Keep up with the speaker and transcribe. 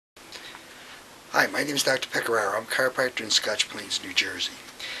Hi, my name is Dr. Pecoraro. I'm a chiropractor in Scotch Plains, New Jersey.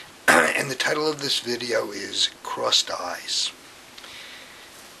 And the title of this video is Crossed Eyes.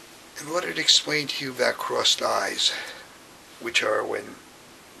 In order to explain to you about crossed eyes, which are when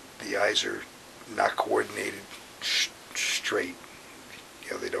the eyes are not coordinated straight,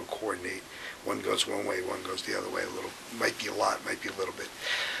 they don't coordinate. One goes one way, one goes the other way a little. Might be a lot, might be a little bit.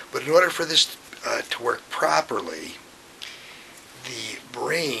 But in order for this to work properly, the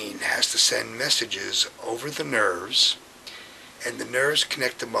brain has to send messages over the nerves, and the nerves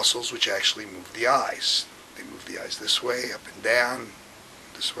connect the muscles which actually move the eyes. They move the eyes this way, up and down,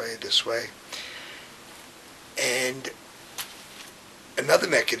 this way, this way. And another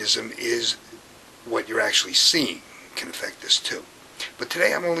mechanism is what you're actually seeing can affect this too. But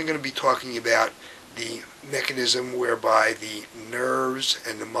today I'm only going to be talking about the mechanism whereby the nerves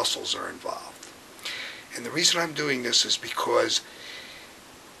and the muscles are involved. And the reason I'm doing this is because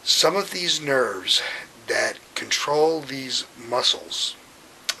some of these nerves that control these muscles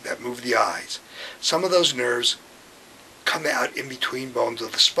that move the eyes, some of those nerves come out in between bones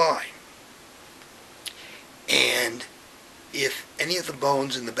of the spine. And if any of the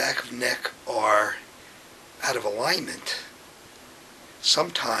bones in the back of the neck are out of alignment,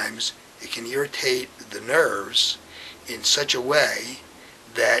 sometimes it can irritate the nerves in such a way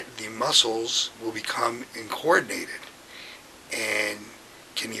that the muscles will become uncoordinated and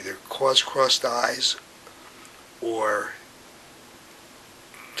can either cause crossed eyes or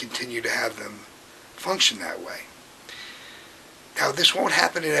continue to have them function that way. Now, this won't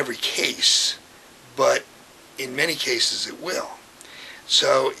happen in every case, but in many cases it will.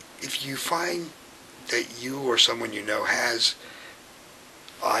 So if you find that you or someone you know has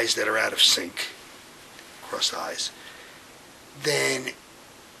eyes that are out of sync, crossed eyes, then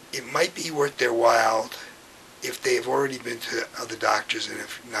it might be worth their while, if they have already been to other doctors and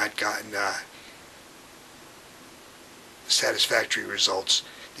have not gotten satisfactory results,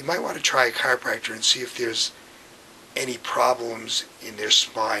 they might want to try a chiropractor and see if there's any problems in their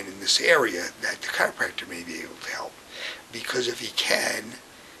spine in this area that the chiropractor may be able to help. Because if he can,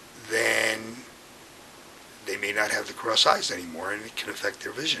 then they may not have the cross eyes anymore, and it can affect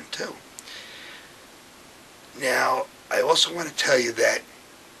their vision too. Now, I also want to tell you that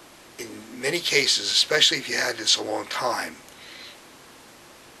in many cases, especially if you had this a long time,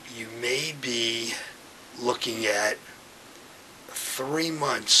 you may be looking at 3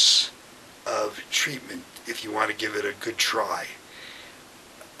 months of treatment if you want to give it a good try.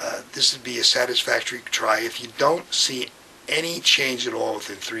 This would be a satisfactory try. If you don't see any change at all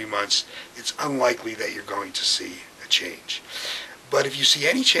within 3 months, it's unlikely that you're going to see a change. But if you see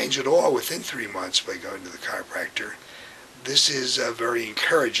any change at all within 3 months by going to the chiropractor, this is very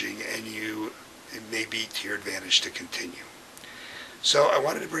encouraging, and it may be to your advantage to continue. So I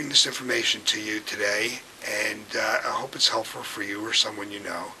wanted to bring this information to you today, and I hope it's helpful for you or someone you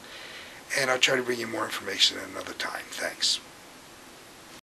know. And I'll try to bring you more information at another time. Thanks.